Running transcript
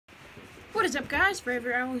What is up, guys?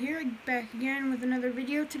 Forever Owl here, back again with another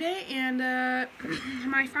video today, and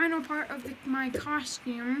my final part of my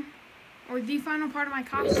costume, or the final part of my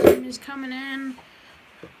costume, is coming in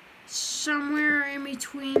somewhere in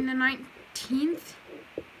between the 19th,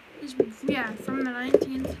 from the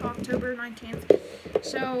 19th, October 19th,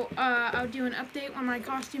 so I'll do an update when my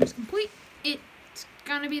costume is complete. It's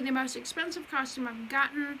gonna be the most expensive costume I've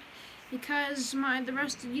gotten, because the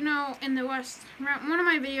rest, in the West, one of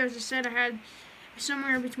my videos I said I had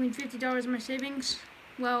somewhere between $50 in my savings.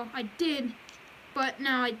 Well, I did, but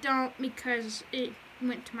now I don't, because it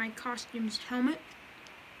went to my costume's helmet.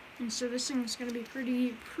 And so this thing's gonna be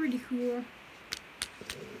pretty cool.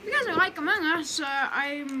 If you guys are like Among Us,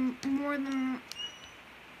 I'm more than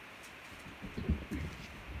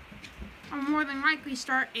likely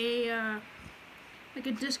start a like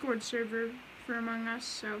a Discord server for Among Us,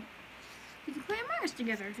 so we can play Among Us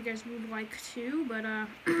together if you guys would like to, but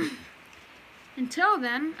until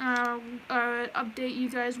then, update you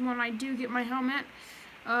guys when I do get my helmet.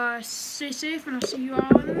 Stay safe, and I'll see you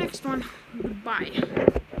all in the next one. Goodbye.